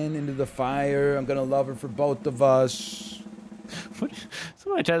line? Pan into the fire. I'm gonna love her for both of us. What?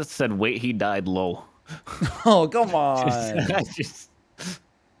 Somebody just said, wait, he died low. Oh, come on. It's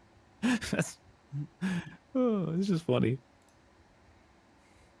just funny.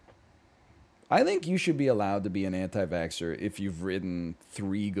 I think you should be allowed to be an anti-vaxxer if you've written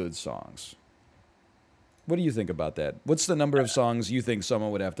 3 good songs. What do you think about that? What's the number of songs you think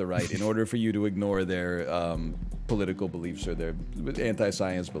someone would have to write in order for you to ignore their political beliefs or their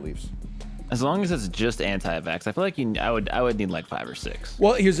anti-science beliefs? As long as it's just anti-vax, I feel like I would need like 5 or 6.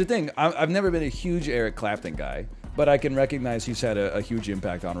 Well, here's the thing. I've never been a huge Eric Clapton guy, but I can recognize he's had a huge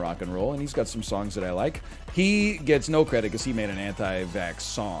impact on rock and roll, and he's got some songs that I like. He gets no credit because he made an anti-vax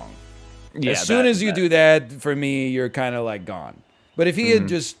song. Yeah, as soon as you do that, for me, you're kind of like gone. But if he had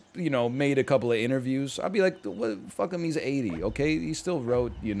just, you know, made a couple of interviews, I'd be like, what, fuck him, he's 80, okay? He still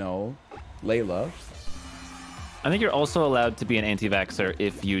wrote, you know, Layla. I think you're also allowed to be an anti-vaxxer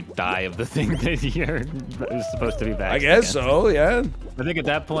if you die of the thing that you're supposed to be vaxxed I guess against. so, yeah. I think at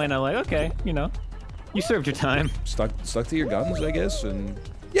that point, I'm like, okay, you know, you served your time. Stuck to your guns, I guess, and...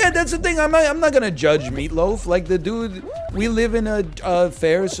 Yeah, that's the thing. I'm not gonna judge Meatloaf. Like, the dude, we live in a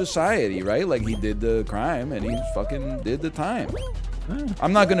fair society, right? Like, he did the crime and he fucking did the time.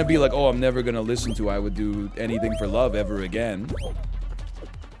 I'm not gonna be like, oh, I'm never gonna listen to I Would Do Anything for Love ever again.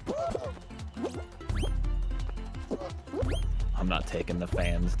 I'm not taking the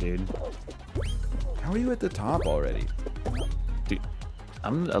fans, dude. How are you at the top already? Dude,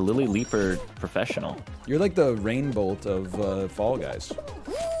 I'm a Lily Leaper professional. You're like the Rainbolt of Fall Guys.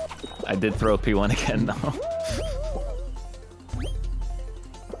 I did throw P1 again, though.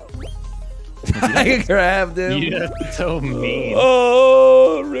 I grabbed him. You're so mean.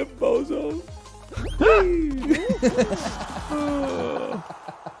 Oh, Rip Bozo.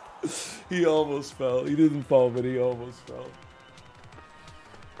 He almost fell. He didn't fall, but he almost fell.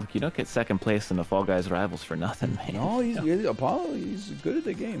 Look, you don't get second place in the Fall Guys rivals for nothing, man. No, Apollo, he's good at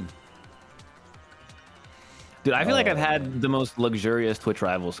the game. Dude, I feel like I've had the most luxurious Twitch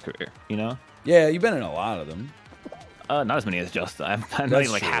rivals career, you know? Yeah, you've been in a lot of them. Not as many as Justin. I'm not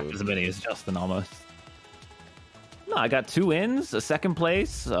even like half as many as Justin, almost. No, I got 2 wins, a second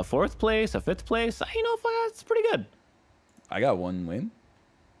place, a 4th place, a 5th place. You know, that's pretty good. I got 1 win.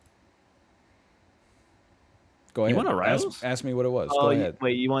 Go ahead. You won a rivals? Ask me what it was. Oh, Go ahead.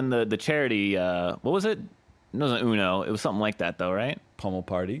 Wait, you won the charity, what was it? It wasn't Uno. It was something like that, though, right? Pummel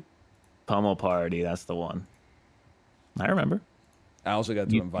Party. Pummel Party, that's the one. I remember. I also got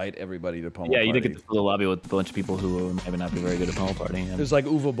to invite everybody to Pummel Party. Yeah, you did get to fill the lobby with a bunch of people who maybe not be very good at Pummel Party. Yeah. There's like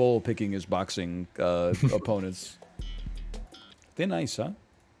Uwe Boll picking his boxing opponents. They're nice, huh?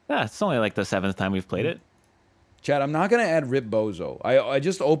 Yeah, it's only like the 7th time we've played it. Chad, I'm not going to add Rip Bozo. I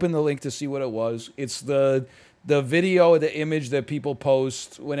just opened the link to see what it was. It's the video, the image that people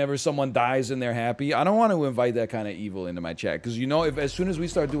post whenever someone dies and they're happy. I don't want to invite that kind of evil into my chat. Because, you know, if as soon as we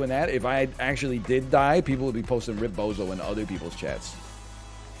start doing that, if I actually did die, people would be posting Rip Bozo in other people's chats.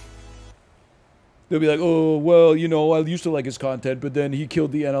 They'll be like, oh, well, you know, I used to like his content, but then he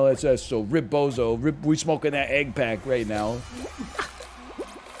killed the NLSS, so Rip Bozo. We smoking that egg pack right now.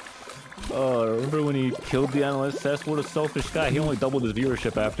 Remember when he killed the NLSS? What a selfish guy. He only doubled his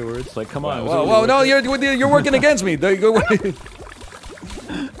viewership afterwards. Like, come on. Whoa, no, you're working against me. There you go.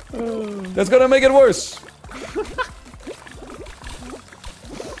 That's gonna make it worse.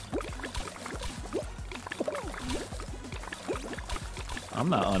 I'm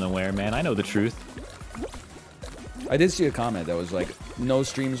not unaware, man. I know the truth. I did see a comment that was like, no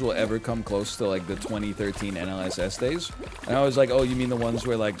streams will ever come close to like the 2013 NLSS days. And I was like, oh, you mean the ones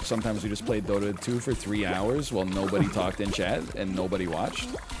where like sometimes we just played Dota 2 for 3 hours while nobody talked in chat and nobody watched?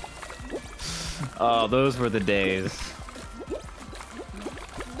 Oh, those were the days.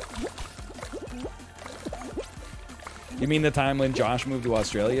 You mean the time when Josh moved to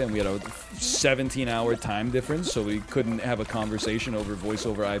Australia and we had a 17-hour time difference, so we couldn't have a conversation over voice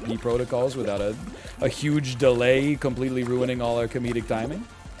over IP protocols without a huge delay completely ruining all our comedic timing?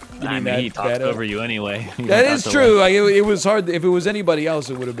 I mean, he talks over you anyway. That is true. Like, it was hard. If it was anybody else,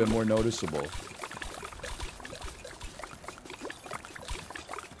 it would have been more noticeable.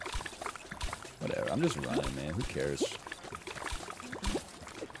 Whatever. I'm just running, man. Who cares?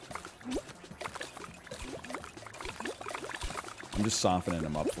 I'm just softening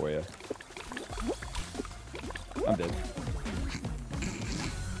them up for you. I'm dead.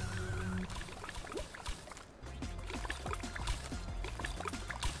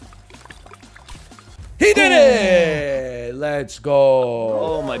 He did it! Let's go.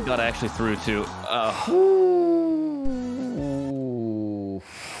 Oh my god, I actually threw two.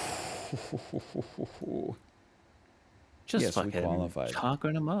 Just yes, fucking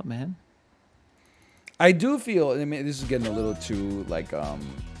conquering them up, man. I do feel, I mean, this is getting a little too, like,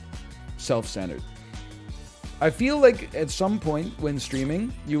 self-centered. I feel like at some point when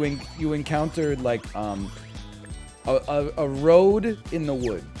streaming, you encountered, like, a road in the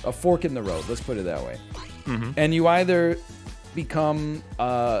wood, a fork in the road, let's put it that way. Mm-hmm. And you either become,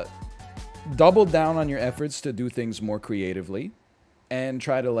 double down on your efforts to do things more creatively and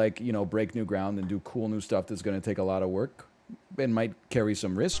try to, like, you know, break new ground and do cool new stuff that's going to take a lot of work and might carry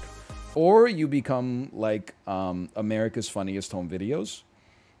some risk. Or you become, like, America's Funniest Home Videos,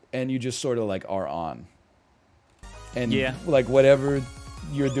 and you just sort of, like, are on. And, yeah, like, whatever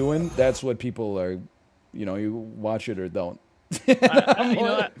you're doing, that's what people are, you know, you watch it or don't.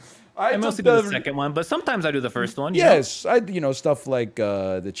 I mostly do the second one, but sometimes I do the first one. Yes, you know, stuff like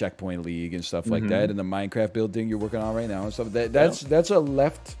the Checkpoint League and stuff like that, and the Minecraft building you're working on right now and stuff. That's a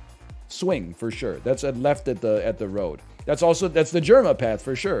left swing for sure. That's a left at the road. That's the Germa path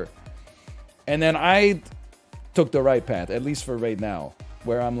for sure. And then I took the right path, at least for right now,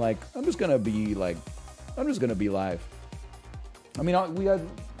 where I'm like, I'm just gonna be live. I mean, we had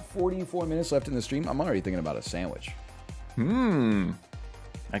 44 minutes left in the stream. I'm already thinking about a sandwich.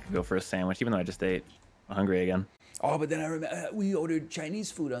 I could go for a sandwich, even though I just ate. I'm hungry again. Oh, but then I remember we ordered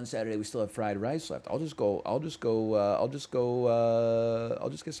Chinese food on Saturday. We still have fried rice left. I'll just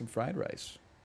get some fried rice.